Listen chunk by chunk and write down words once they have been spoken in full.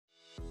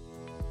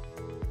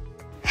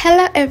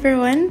Hello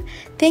everyone,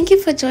 thank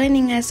you for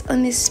joining us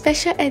on this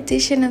special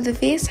edition of the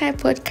VSI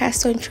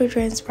podcast on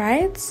children's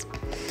rights.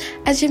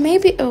 As you may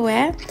be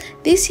aware,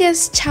 this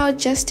year's Child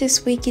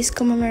Justice Week is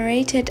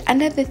commemorated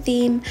under the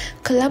theme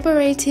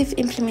Collaborative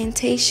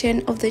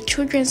Implementation of the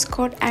Children's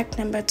Code Act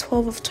No.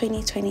 12 of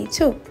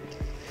 2022.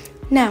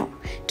 Now,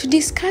 to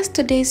discuss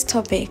today's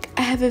topic,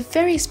 I have a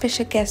very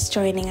special guest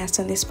joining us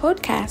on this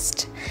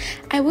podcast.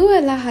 I will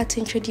allow her to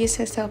introduce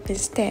herself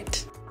instead.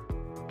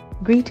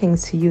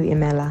 Greetings to you,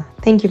 Imela.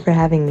 Thank you for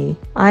having me.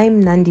 I'm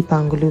Nandi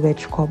Pangulube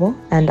Chkobo,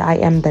 and I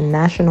am the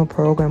National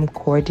Program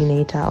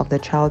Coordinator of the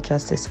Child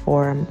Justice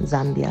Forum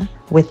Zambia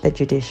with the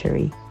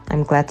Judiciary.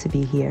 I'm glad to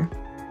be here.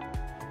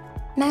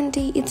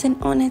 Nandi, it's an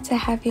honor to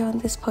have you on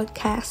this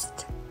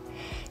podcast.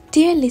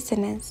 Dear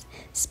listeners,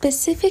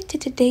 specific to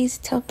today's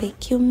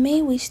topic, you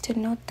may wish to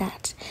note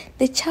that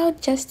the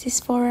Child Justice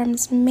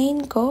Forum's main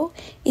goal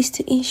is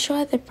to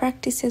ensure the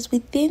practices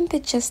within the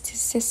justice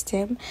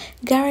system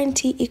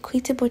guarantee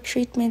equitable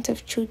treatment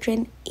of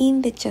children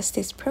in the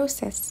justice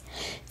process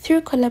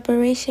through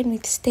collaboration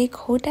with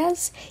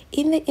stakeholders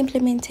in the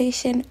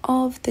implementation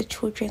of the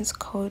Children's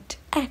Code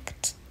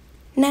Act.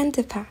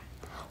 Nandipa,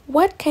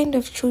 what kind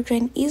of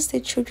children is the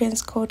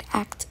Children's Code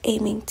Act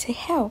aiming to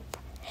help?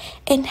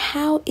 And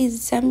how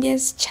is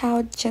Zambia's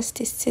child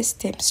justice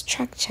system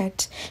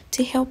structured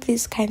to help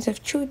these kinds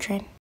of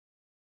children?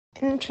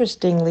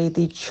 Interestingly,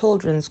 the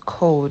Children's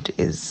Code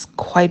is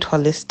quite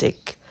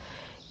holistic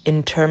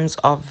in terms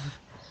of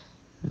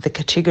the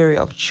category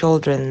of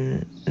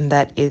children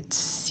that it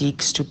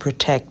seeks to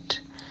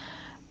protect.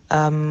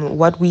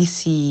 What we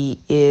see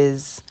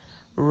is,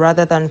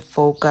 rather than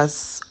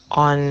focus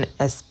on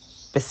a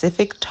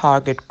specific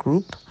target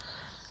group,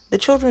 the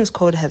Children's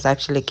Code has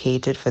actually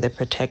catered for the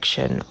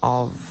protection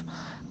of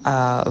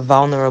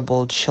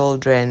vulnerable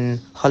children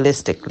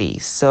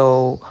holistically.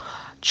 So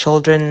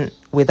children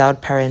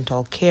without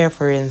parental care,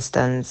 for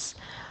instance,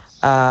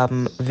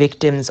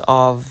 victims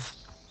of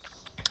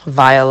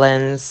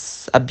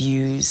violence,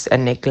 abuse,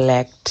 and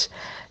neglect,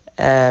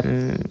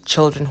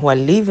 children who are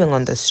living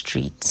on the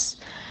streets.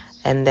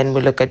 And then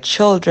we look at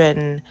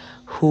children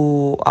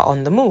who are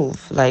on the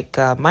move, like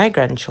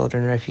migrant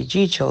children,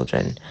 refugee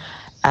children.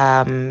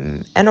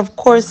 And of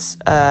course,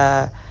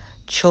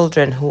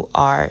 children who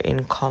are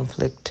in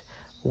conflict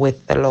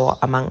with the law,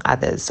 among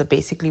others. So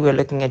basically, we're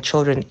looking at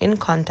children in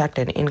contact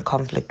and in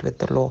conflict with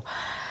the law.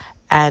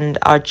 And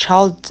our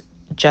child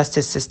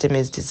justice system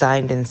is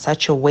designed in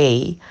such a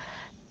way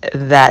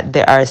that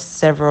there are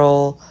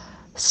several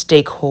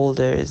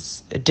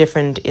stakeholders,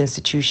 different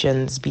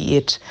institutions, be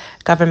it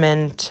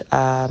government,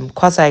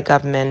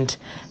 quasi-government,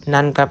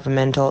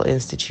 non-governmental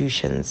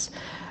institutions,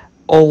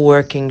 all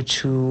working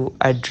to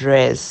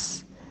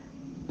address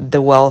the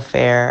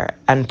welfare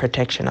and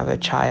protection of a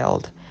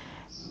child.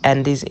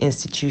 And these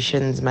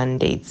institutions'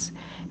 mandates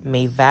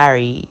may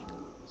vary,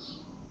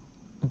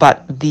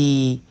 but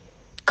the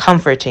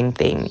comforting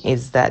thing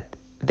is that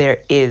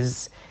there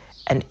is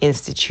an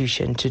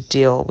institution to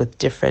deal with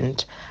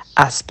different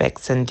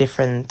aspects and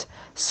different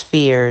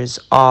spheres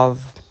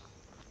of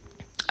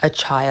a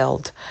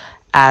child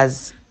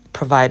as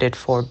provided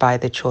for by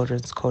the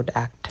Children's Code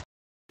Act.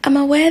 I'm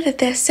aware that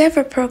there are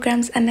several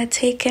programs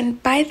undertaken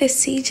by the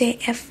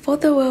CJF for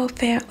the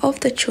welfare of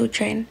the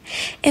children,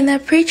 and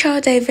that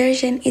pre-child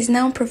diversion is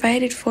now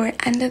provided for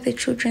under the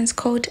Children's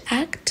Code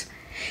Act.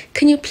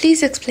 Can you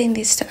please explain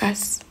this to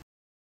us?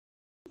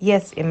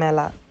 Yes,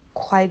 Imela,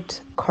 quite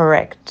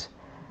correct.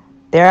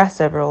 There are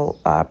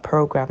several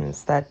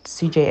programs that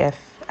CJF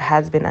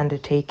has been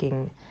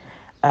undertaking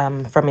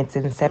from its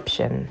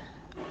inception,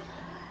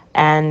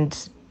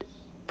 and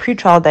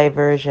pre-trial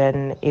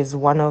diversion is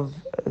one of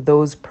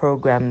those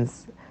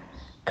programs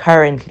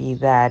currently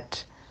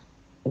that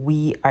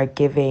we are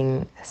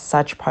giving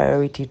such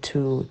priority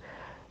to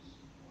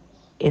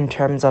in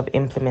terms of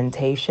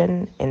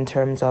implementation, in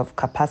terms of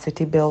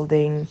capacity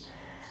building.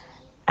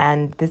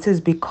 And this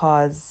is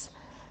because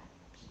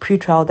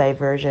pre-trial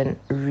diversion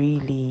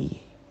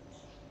really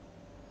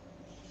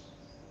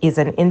is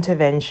an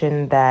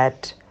intervention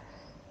that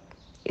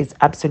is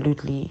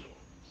absolutely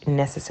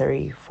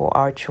necessary for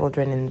our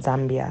children in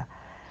Zambia,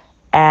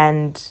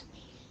 and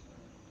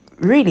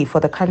really for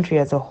the country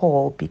as a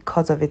whole,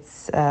 because of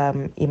its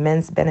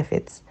immense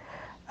benefits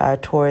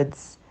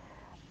towards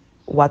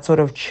what sort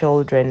of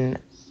children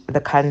the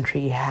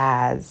country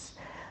has,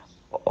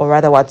 or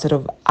rather what sort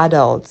of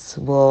adults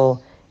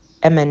will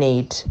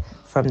emanate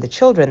from the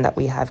children that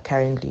we have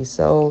currently.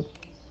 So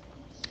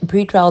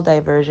pre-trial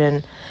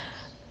diversion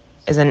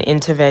is an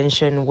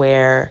intervention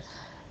where,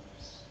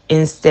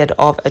 instead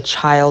of a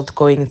child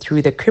going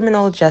through the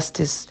criminal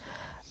justice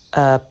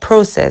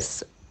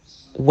process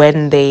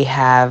when they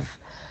have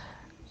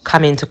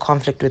come into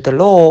conflict with the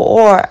law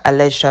or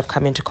alleged to have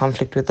come into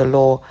conflict with the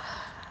law,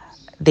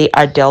 they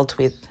are dealt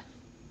with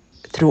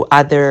through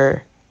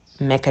other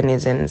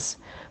mechanisms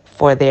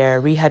for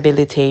their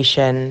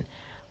rehabilitation,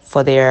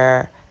 for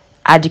their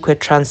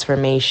adequate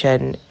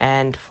transformation,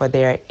 and for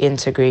their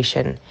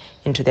integration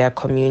into their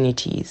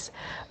communities.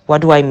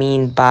 What do I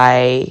mean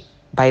by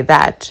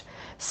that?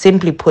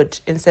 Simply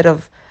put, instead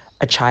of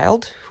a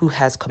child who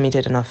has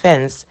committed an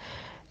offense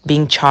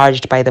being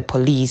charged by the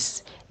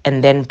police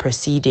and then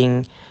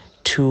proceeding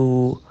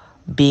to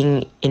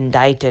being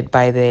indicted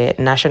by the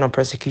National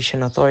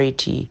Prosecution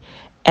Authority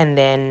and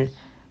then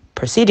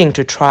proceeding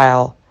to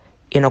trial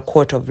in a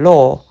court of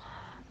law,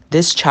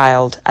 this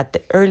child, at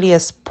the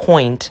earliest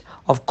point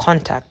of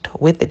contact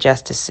with the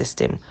justice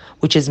system,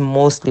 which is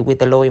mostly with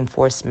the law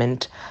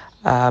enforcement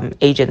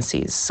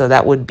agencies, so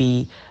that would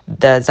be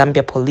the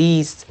Zambia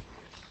Police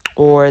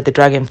or the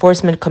Drug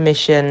Enforcement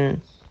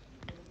Commission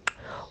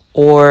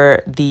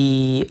or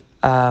the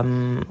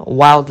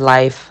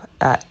wildlife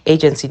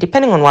agency,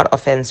 depending on what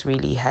offense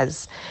really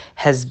has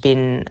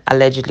been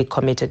allegedly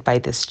committed by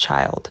this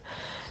child.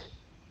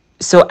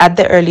 So at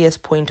the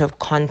earliest point of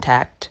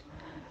contact,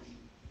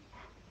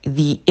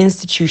 the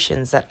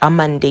institutions that are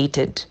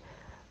mandated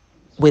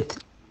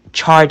with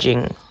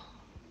charging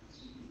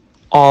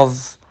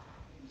of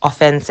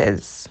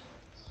offenses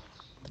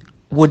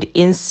would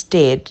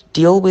instead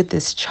deal with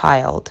this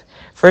child.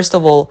 First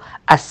of all,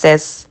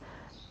 assess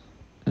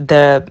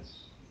the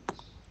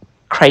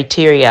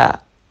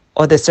criteria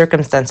or the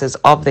circumstances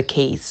of the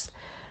case,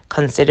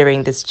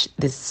 considering this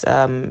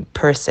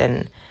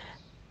person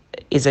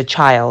is a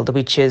child,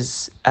 which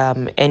is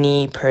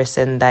any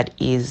person that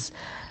is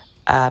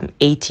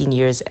 18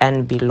 years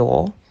and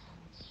below,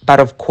 but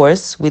of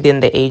course within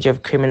the age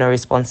of criminal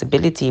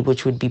responsibility,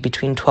 which would be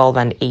between 12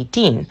 and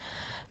 18.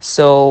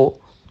 So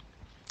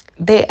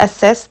they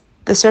assess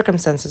the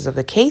circumstances of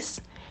the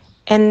case,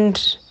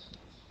 and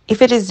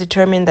if it is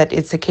determined that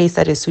it's a case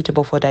that is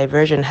suitable for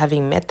diversion,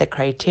 having met the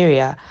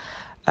criteria,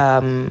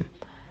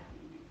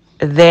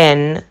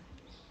 then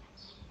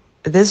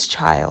this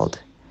child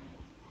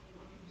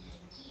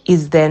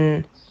is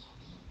then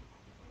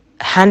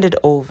handed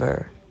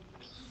over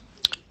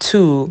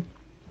to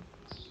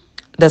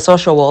the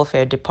social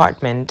welfare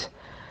department.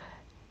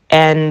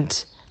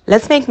 And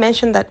let's make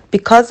mention that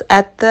because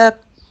at the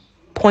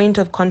point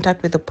of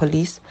contact with the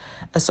police,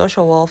 a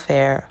social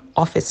welfare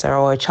officer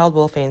or a child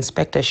welfare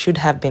inspector should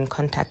have been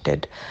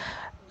contacted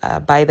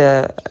by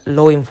the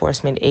law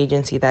enforcement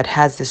agency that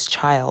has this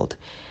child.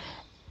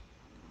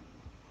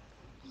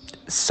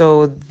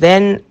 So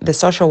then the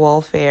social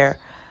welfare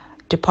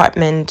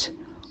department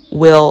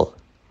will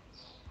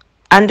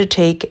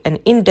undertake an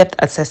in-depth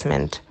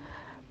assessment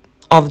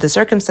of the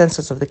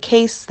circumstances of the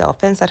case, the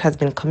offense that has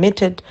been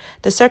committed,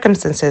 the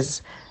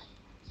circumstances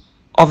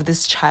of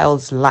this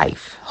child's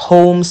life,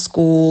 home,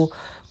 school,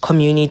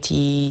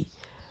 community,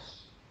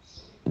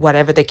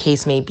 whatever the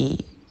case may be.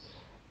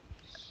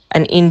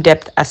 An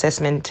in-depth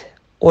assessment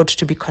ought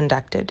to be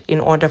conducted in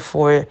order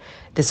for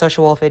the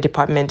social welfare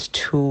department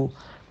to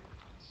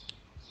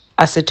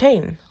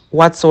ascertain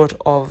what sort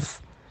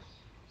of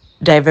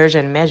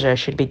diversion measure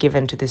should be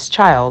given to this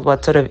child,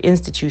 what sort of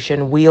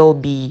institution will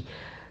be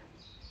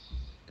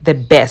the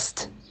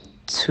best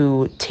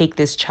to take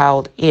this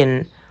child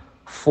in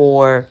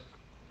for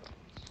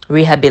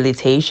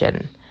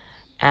rehabilitation.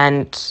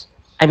 And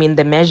I mean,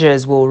 the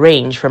measures will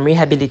range from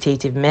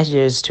rehabilitative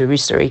measures to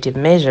restorative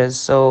measures.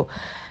 So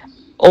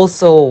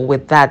also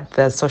with that,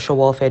 the social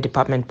welfare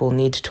department will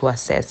need to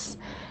assess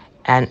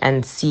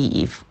and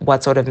see if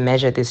what sort of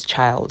measure this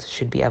child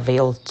should be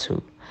availed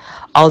to.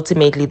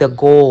 Ultimately, the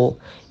goal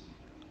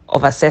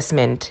of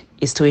assessment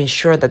is to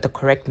ensure that the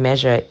correct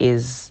measure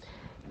is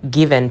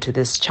given to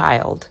this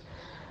child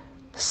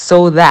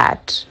so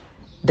that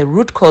the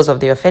root cause of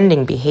the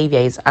offending behavior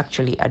is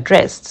actually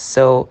addressed.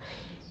 So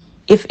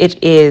if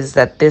it is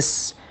that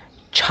this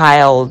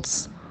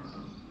child's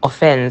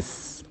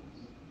offense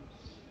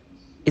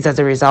is as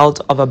a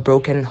result of a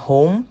broken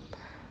home,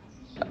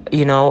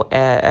 you know,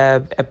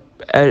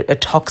 a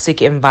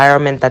toxic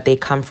environment that they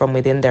come from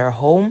within their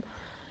home,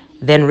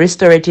 then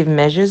restorative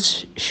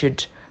measures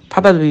should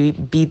probably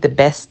be the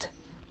best,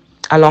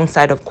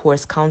 alongside, of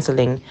course,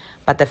 counseling.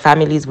 But the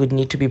families would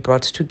need to be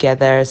brought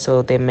together,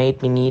 so there may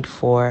be need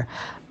for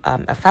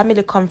a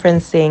family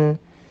conferencing.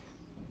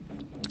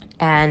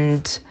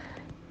 And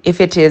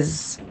if it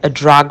is a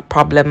drug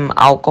problem,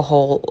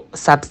 alcohol,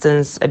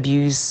 substance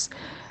abuse,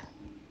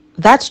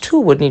 that too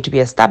would need to be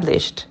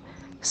established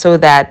so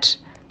that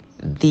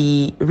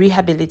the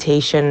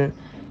rehabilitation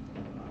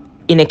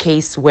in a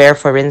case where,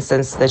 for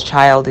instance, the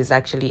child is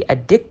actually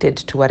addicted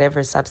to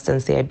whatever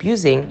substance they're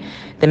abusing,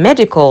 the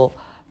medical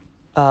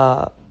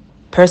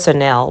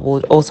personnel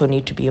will also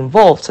need to be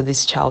involved. So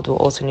this child will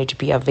also need to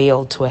be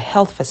availed to a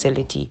health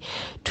facility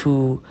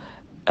to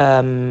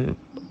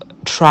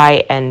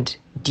try and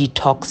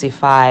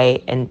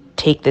detoxify and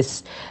take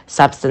this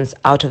substance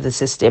out of the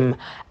system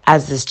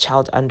as this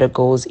child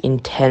undergoes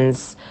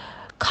intense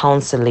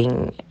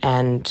counseling.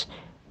 And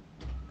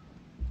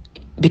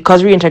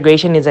because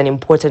reintegration is an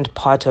important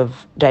part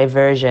of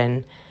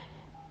diversion,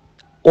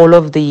 all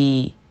of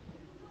the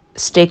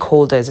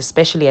stakeholders,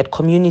 especially at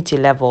community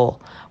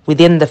level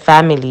within the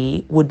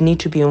family, would need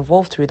to be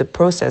involved through the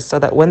process so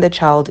that when the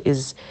child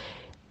is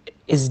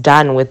is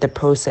done with the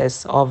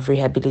process of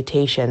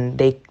rehabilitation,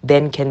 they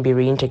then can be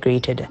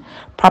reintegrated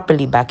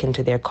properly back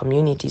into their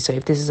community. So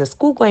if this is a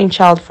school going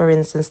child, for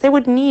instance, they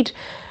would need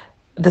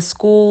the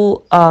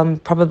school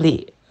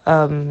probably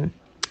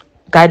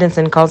guidance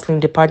and counseling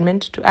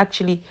department to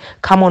actually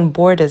come on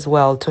board as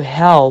well to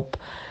help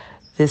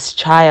this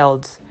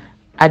child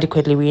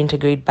adequately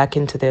reintegrate back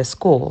into their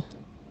school.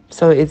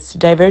 So its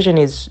diversion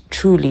is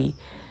truly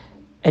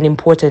an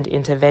important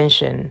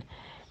intervention.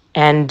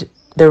 And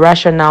the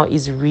rationale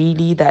is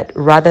really that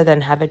rather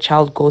than have a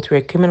child go through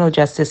a criminal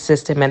justice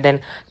system and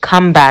then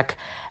come back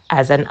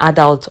as an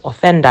adult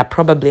offender,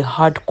 probably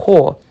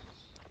hardcore,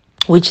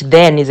 which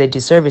then is a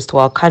disservice to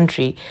our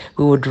country,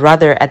 we would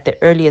rather at the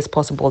earliest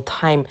possible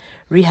time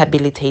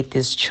rehabilitate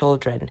these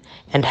children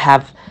and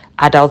have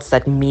adults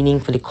that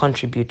meaningfully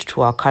contribute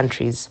to our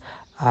country's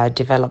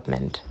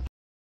development.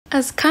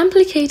 As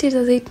complicated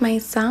as it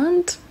might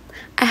sound,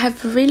 I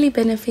have really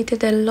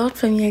benefited a lot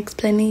from your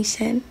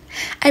explanation.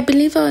 I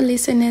believe our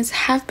listeners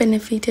have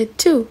benefited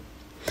too.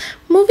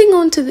 Moving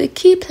on to the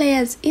key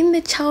players in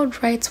the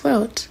child rights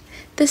world,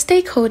 the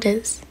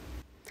stakeholders.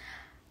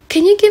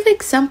 Can you give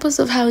examples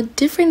of how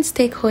different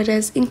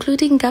stakeholders,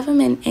 including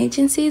government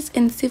agencies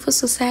and civil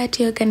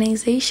society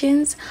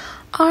organizations,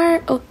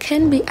 are or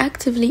can be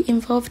actively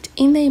involved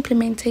in the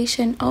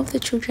implementation of the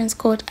Children's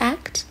Code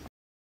Act?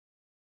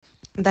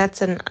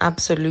 That's an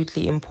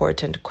absolutely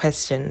important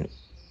question,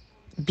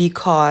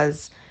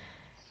 because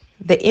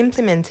the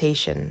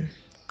implementation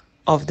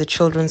of the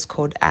Children's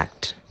Code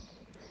Act,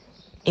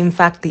 in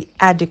fact, the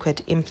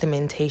adequate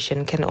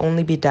implementation, can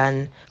only be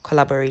done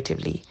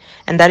collaboratively.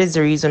 And that is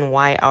the reason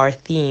why our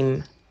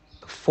theme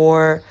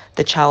for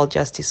the Child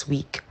Justice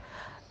Week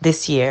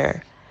this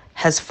year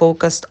has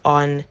focused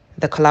on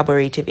the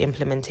collaborative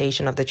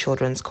implementation of the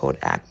Children's Code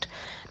Act,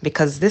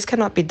 because this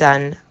cannot be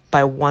done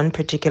by one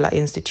particular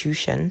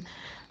institution,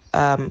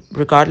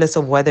 regardless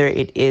of whether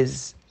it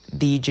is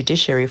the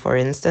judiciary, for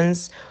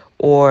instance,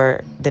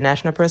 or the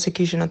National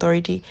Prosecution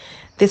Authority.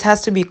 This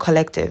has to be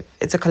collective.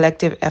 It's a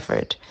collective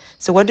effort.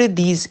 So what do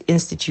these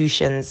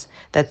institutions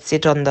that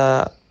sit on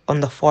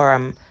the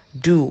forum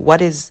do?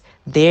 What is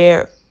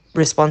their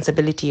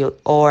responsibility,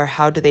 or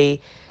how do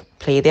they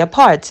play their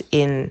part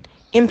in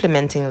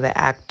implementing the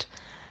act?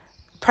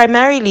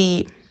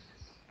 Primarily,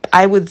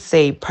 I would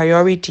say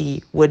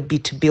priority would be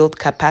to build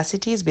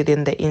capacities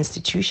within the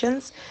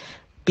institutions,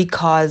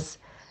 because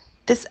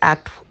this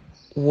act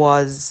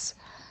was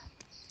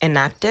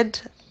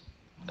enacted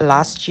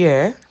last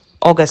year,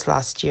 August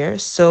last year.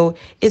 So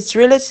it's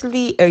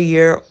relatively a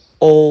year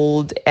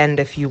old and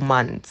a few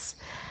months.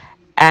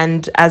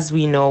 And as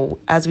we know,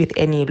 as with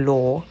any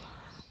law,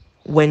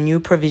 when new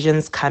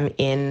provisions come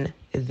in,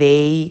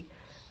 they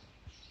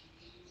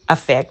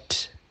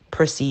affect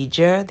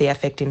procedure, they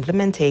affect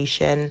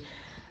implementation,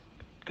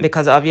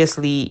 because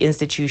obviously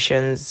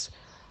institutions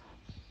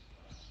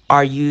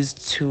are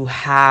used to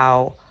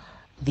how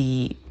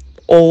the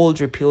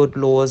old repealed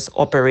laws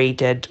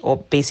operated, or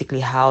basically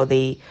how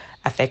they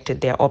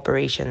affected their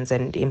operations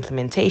and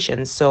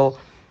implementation. So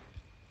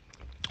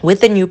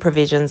with the new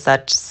provisions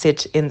that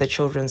sit in the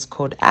Children's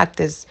Code Act,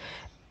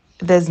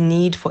 there's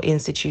need for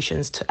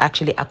institutions to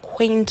actually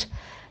acquaint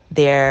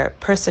their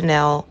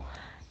personnel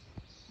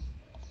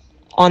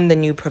on the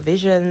new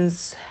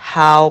provisions,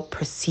 how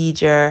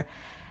procedure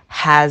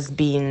has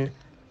been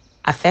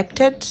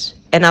affected.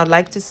 And I'd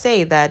like to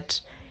say that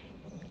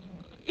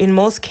in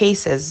most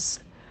cases,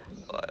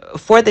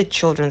 for the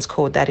Children's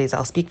Code, that is,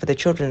 I'll speak for the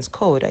Children's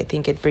Code, I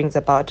think it brings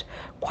about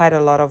quite a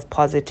lot of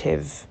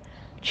positive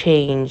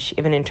change,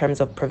 even in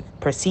terms of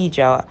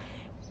procedure,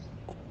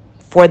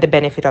 for the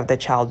benefit of the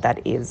child.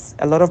 That is,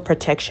 a lot of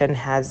protection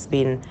has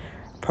been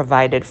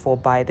provided for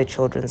by the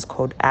Children's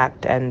Code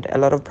Act, and a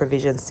lot of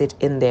provisions sit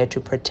in there to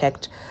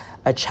protect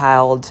a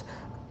child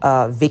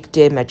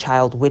victim, a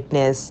child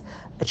witness,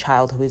 a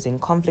child who is in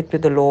conflict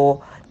with the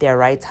law. Their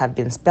rights have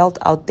been spelled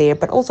out there,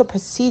 but also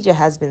procedure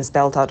has been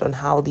spelled out on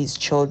how these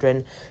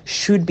children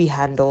should be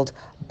handled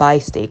by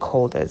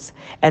stakeholders.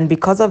 And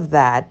because of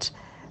that,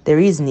 there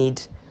is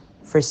need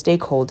for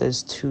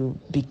stakeholders to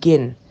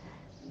begin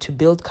to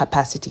build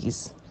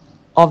capacities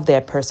of their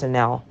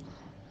personnel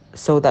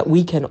so that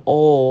we can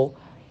all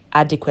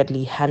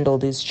adequately handle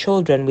these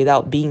children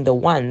without being the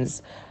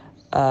ones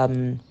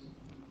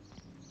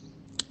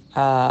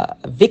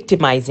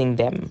victimizing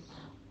them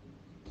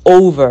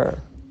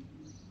over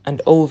and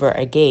over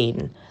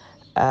again,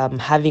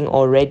 having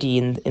already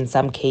in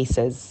some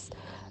cases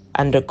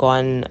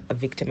undergone a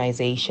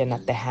victimization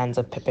at the hands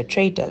of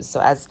perpetrators.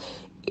 So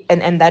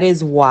and that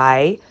is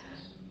why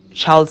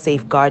child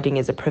safeguarding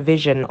is a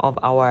provision of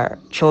our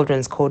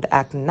Children's Code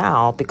Act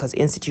now, because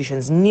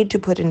institutions need to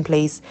put in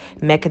place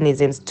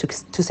mechanisms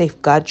to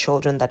safeguard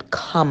children that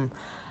come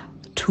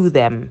to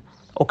them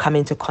or come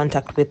into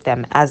contact with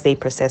them as they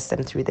process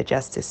them through the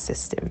justice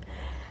system.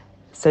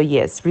 So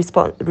yes,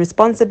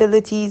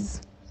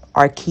 responsibilities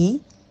are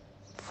key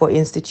for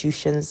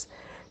institutions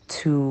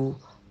to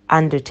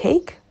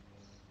undertake.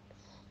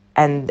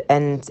 And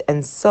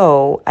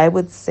so I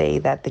would say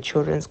that the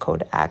Children's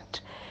Code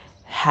Act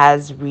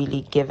has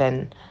really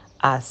given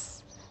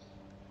us,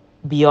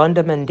 beyond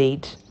a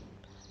mandate,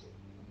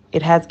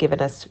 it has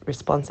given us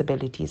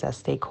responsibilities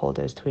as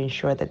stakeholders to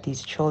ensure that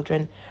these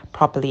children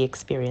properly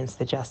experience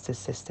the justice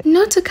system.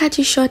 Not to cut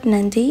you short,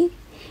 Nandi,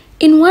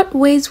 in what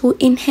ways will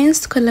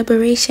enhanced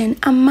collaboration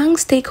among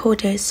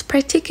stakeholders,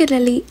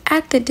 particularly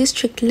at the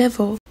district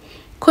level,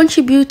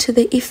 contribute to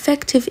the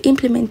effective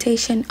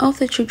implementation of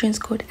the Children's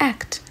Code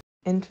Act?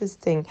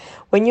 Interesting.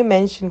 When you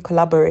mention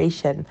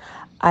collaboration,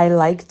 I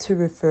like to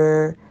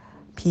refer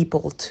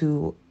people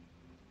to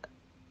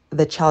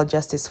the Child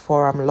Justice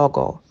Forum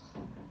logo.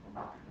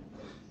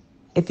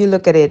 If you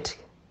look at it,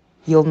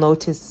 you'll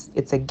notice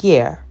it's a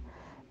gear,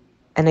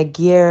 and a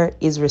gear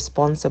is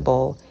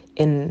responsible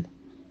in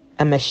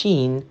a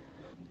machine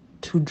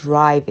to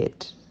drive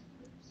it.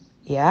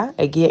 Yeah,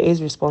 a gear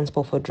is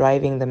responsible for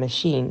driving the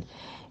machine.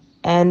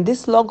 And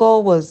this logo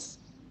was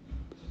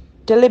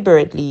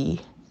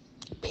deliberately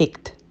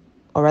picked,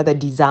 or rather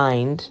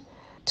designed,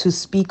 to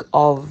speak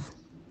of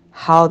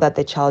how that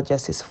the Child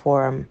Justice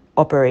Forum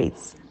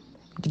operates.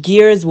 The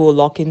gears will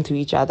lock into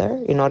each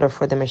other in order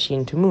for the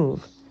machine to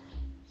move.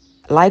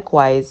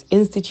 Likewise,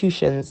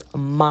 institutions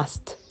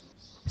must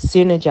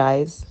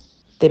synergize,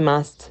 they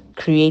must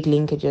create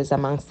linkages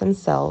amongst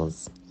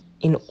themselves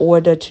in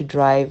order to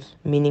drive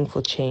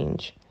meaningful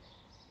change.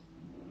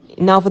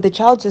 Now, for the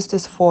Child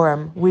Justice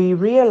Forum, we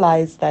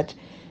realize that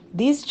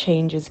these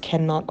changes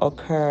cannot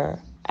occur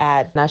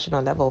at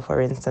national level, for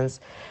instance.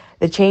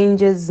 The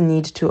changes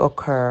need to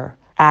occur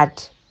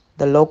at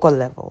the local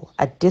level,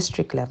 at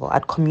district level,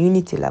 at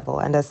community level,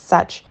 and as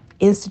such,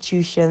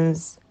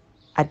 institutions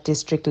at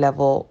district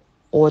level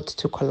ought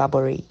to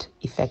collaborate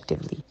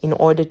effectively in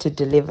order to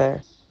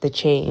deliver the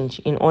change,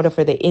 in order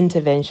for the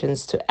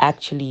interventions to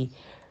actually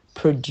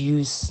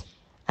produce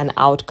an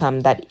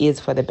outcome that is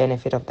for the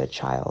benefit of the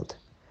child.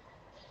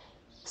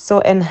 So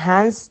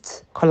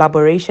enhanced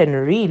collaboration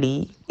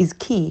really is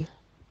key.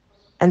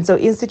 And so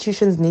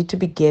institutions need to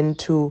begin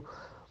to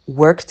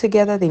work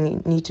together. They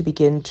need to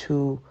begin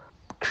to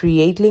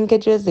create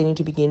linkages. They need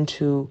to begin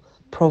to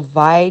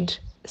provide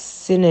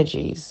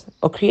synergies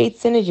or create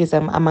synergies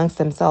amongst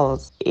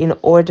themselves in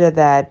order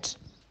that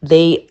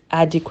they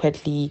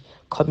adequately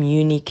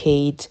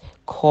communicate,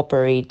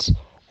 cooperate,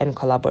 and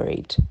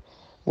collaborate.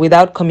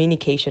 Without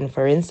communication,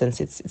 for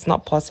instance, it's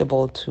not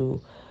possible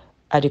to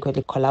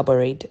adequately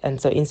collaborate. And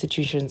so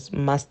institutions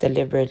must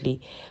deliberately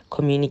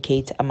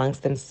communicate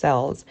amongst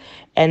themselves.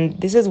 And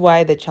this is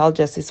why the Child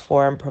Justice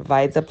Forum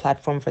provides a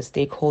platform for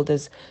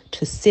stakeholders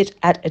to sit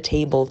at a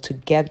table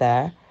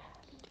together,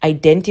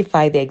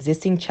 identify the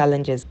existing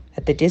challenges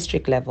at the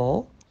district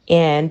level,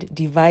 and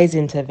devise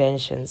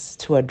interventions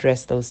to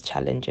address those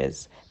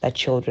challenges that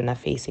children are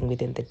facing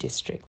within the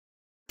district.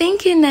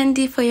 Thank you,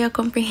 Nandi, for your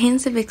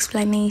comprehensive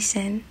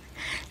explanation.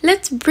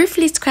 Let's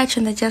briefly scratch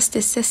on the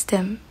justice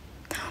system.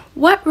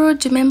 What role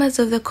do members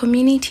of the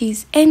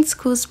communities and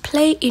schools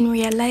play in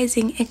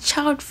realizing a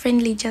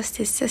child-friendly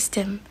justice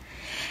system?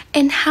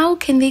 And how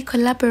can they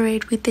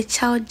collaborate with the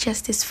Child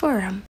Justice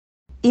Forum?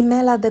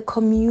 Imela, the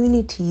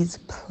communities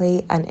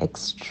play an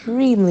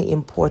extremely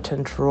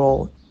important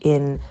role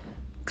in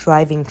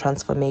driving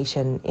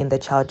transformation in the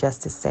child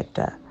justice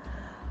sector,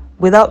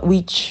 without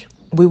which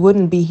we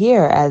wouldn't be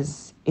here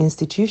as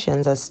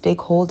institutions, as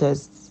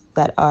stakeholders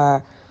that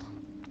are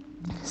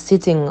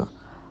sitting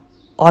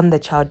on the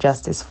Child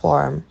Justice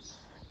Forum,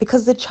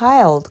 because the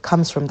child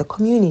comes from the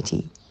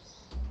community.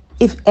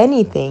 If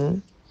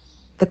anything,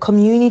 the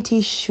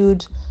community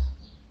should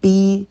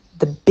be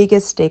the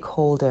biggest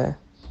stakeholder,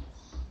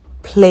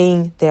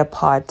 playing their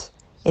part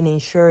in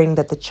ensuring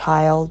that the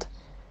child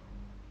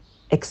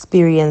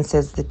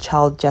experiences the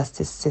child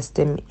justice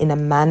system in a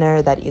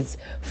manner that is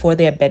for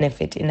their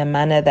benefit, in a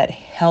manner that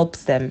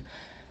helps them,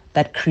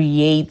 that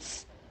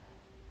creates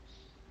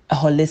a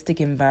holistic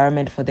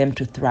environment for them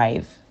to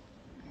thrive.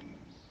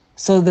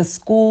 So the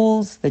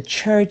schools, the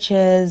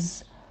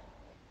churches,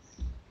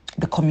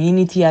 the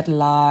community at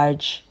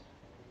large,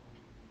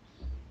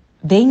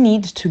 they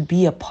need to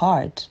be a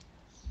part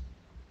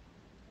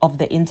of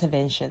the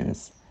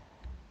interventions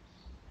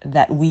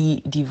that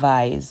we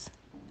devise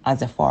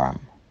as a forum.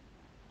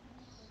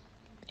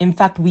 In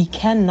fact, we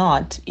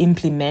cannot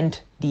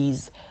implement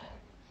these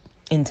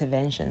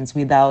interventions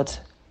without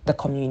the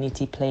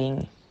community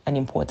playing an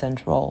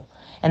important role.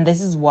 And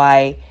this is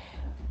why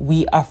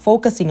we are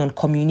focusing on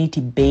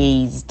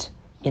community-based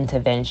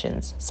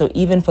interventions. So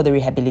even for the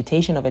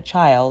rehabilitation of a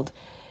child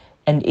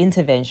and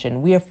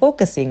intervention, we are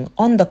focusing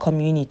on the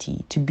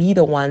community to be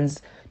the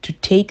ones to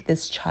take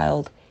this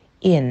child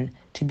in,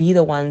 to be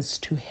the ones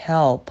to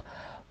help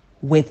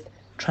with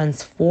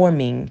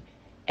transforming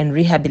and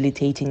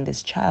rehabilitating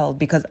this child,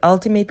 because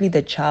ultimately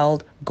the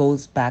child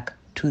goes back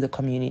to the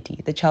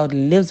community. The child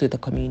lives with the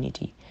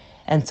community.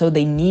 And so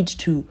they need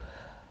to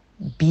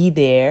be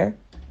there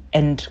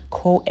and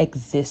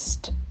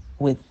coexist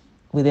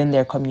within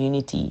their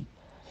community.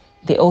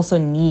 They also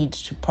need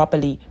to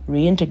properly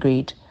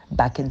reintegrate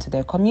back into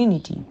their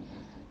community.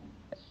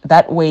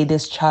 That way,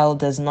 this child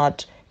does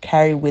not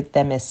carry with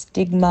them a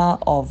stigma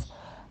of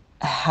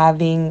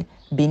having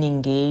been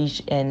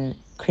engaged in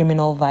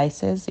criminal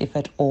vices, if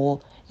at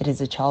all it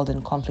is a child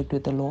in conflict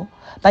with the law.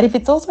 But if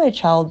it's also a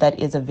child that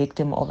is a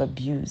victim of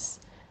abuse,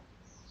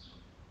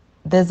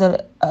 there's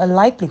a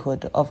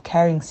likelihood of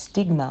carrying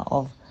stigma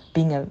of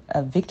being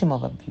a victim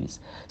of abuse.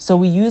 So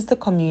we use the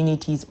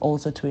communities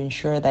also to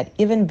ensure that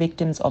even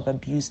victims of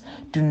abuse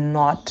do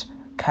not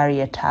carry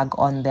a tag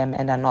on them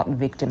and are not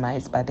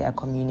victimized by their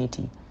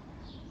community.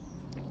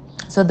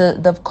 So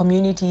the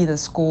community, the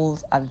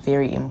schools are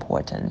very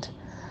important.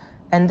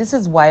 And this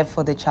is why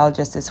for the Child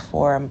Justice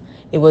Forum,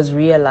 it was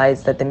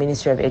realized that the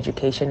Ministry of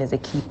Education is a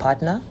key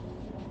partner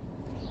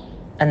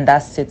and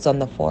thus sits on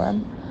the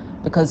forum,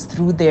 because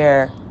through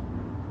their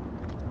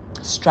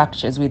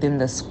structures within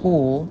the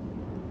school,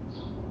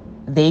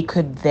 they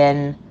could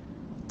then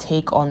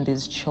take on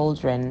these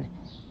children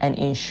and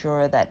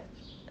ensure that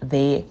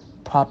they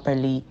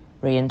properly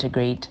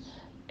reintegrate.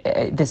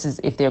 This is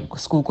if they're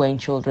school-going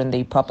children,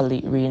 they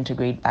properly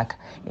reintegrate back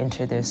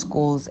into their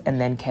schools and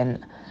then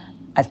can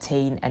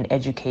attain an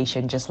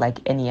education just like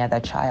any other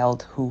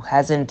child who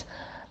hasn't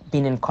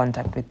been in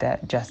contact with the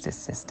justice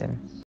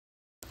system.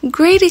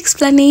 Great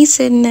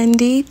explanation,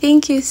 Nandi.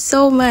 Thank you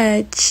so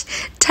much.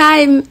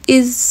 Time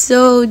is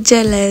so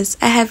jealous.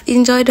 I have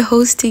enjoyed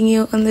hosting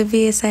you on the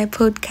VSI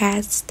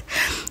podcast.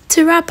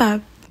 To wrap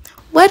up,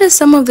 what are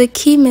some of the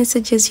key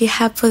messages you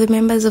have for the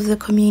members of the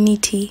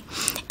community,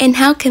 and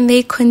how can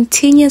they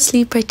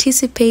continuously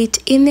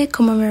participate in the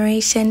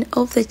commemoration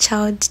of the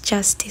Child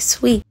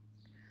Justice Week?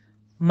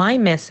 My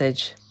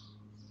message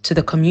to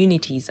the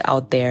communities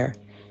out there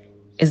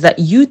is that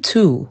you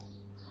too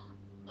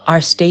are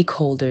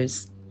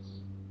stakeholders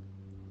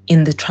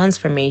in the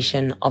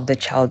transformation of the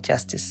child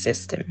justice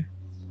system.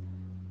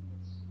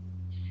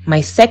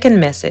 My second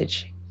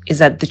message is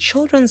that the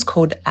Children's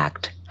Code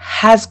Act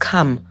has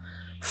come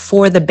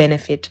for the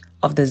benefit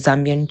of the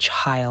Zambian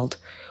child,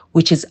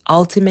 which is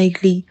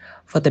ultimately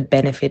for the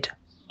benefit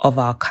of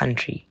our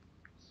country.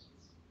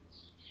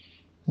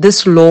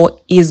 This law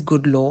is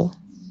good law.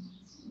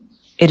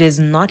 It is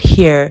not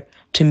here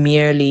to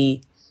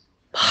merely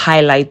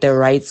highlight the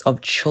rights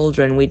of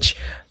children, which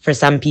for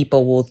some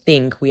people will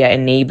think we are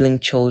enabling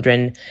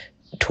children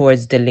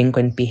towards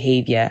delinquent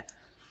behavior.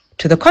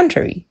 To the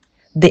contrary,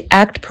 the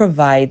Act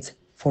provides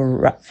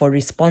for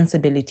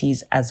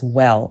responsibilities as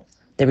well.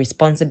 The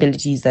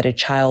responsibilities that a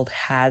child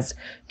has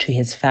to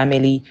his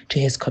family, to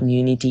his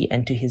community,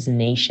 and to his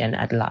nation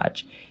at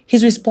large.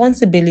 His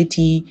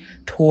responsibility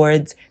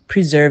towards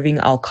preserving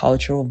our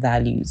cultural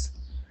values.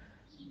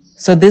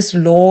 So this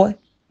law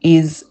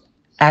is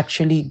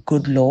actually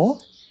good law.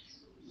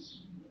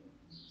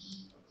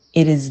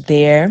 It is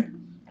there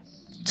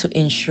to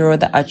ensure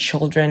that our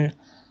children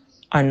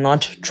are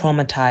not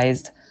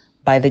traumatized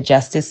by the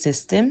justice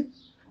system,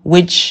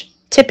 which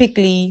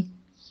typically,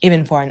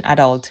 even for an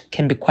adult,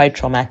 can be quite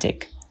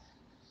traumatic.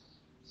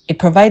 It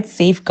provides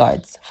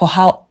safeguards for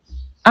how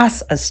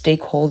us as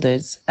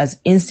stakeholders, as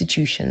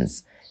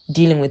institutions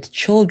dealing with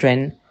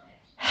children,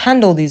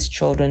 handle these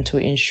children to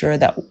ensure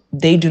that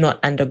they do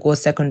not undergo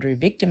secondary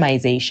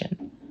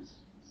victimization.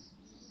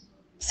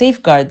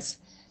 Safeguards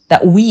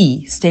that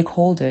we,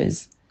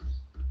 stakeholders,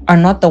 are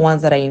not the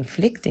ones that are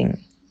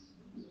inflicting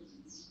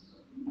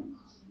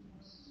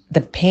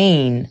the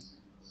pain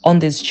on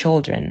these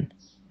children,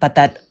 but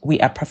that we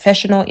are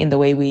professional in the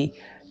way we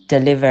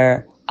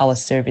deliver our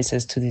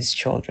services to these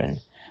children.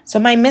 So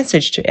my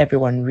message to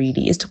everyone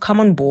really is to come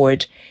on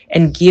board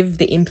and give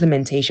the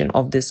implementation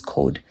of this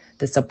code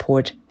the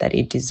support that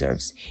it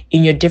deserves.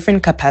 In your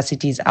different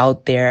capacities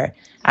out there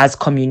as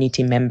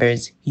community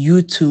members,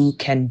 you too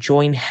can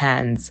join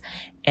hands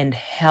and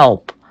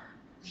help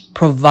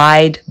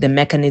provide the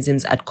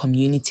mechanisms at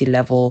community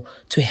level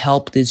to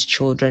help these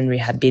children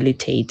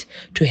rehabilitate,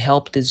 to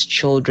help these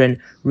children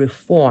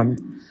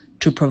reform,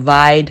 to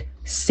provide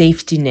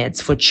safety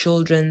nets for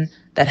children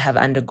that have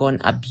undergone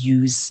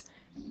abuse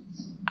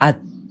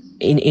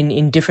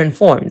in different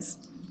forms.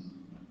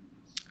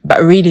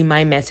 But really,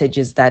 my message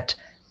is that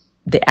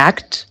the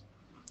Act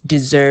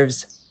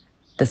deserves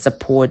the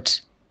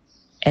support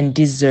and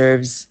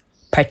deserves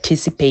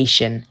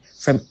participation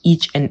from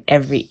each and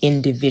every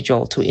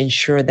individual to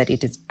ensure that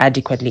it is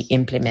adequately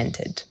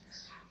implemented.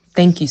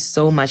 Thank you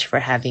so much for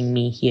having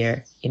me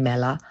here,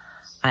 Imela.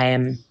 I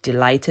am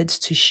delighted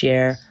to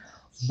share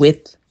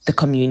with the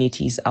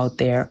communities out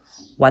there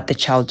what the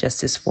Child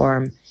Justice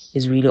Forum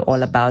is really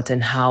all about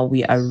and how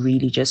we are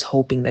really just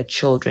hoping that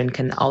children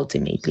can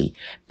ultimately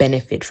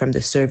benefit from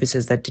the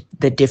services that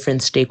the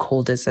different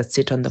stakeholders that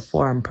sit on the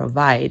forum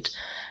provide,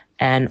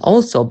 and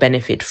also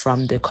benefit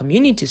from the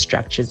community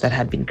structures that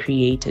have been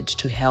created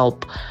to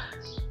help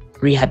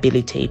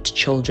rehabilitate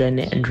children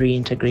and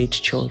reintegrate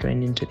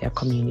children into their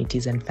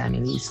communities and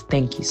families.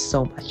 Thank you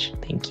so much.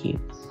 Thank you.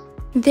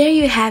 There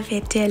you have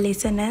it, dear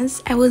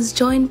listeners. I was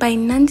joined by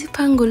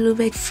Nandipha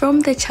Ngulube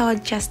from the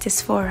Child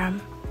Justice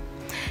Forum.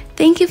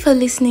 Thank you for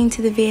listening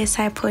to the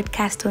VSI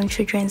podcast on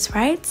children's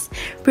rights.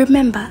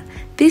 Remember,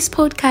 this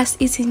podcast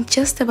isn't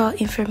just about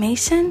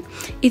information,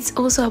 it's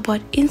also about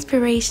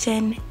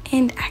inspiration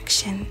and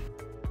action.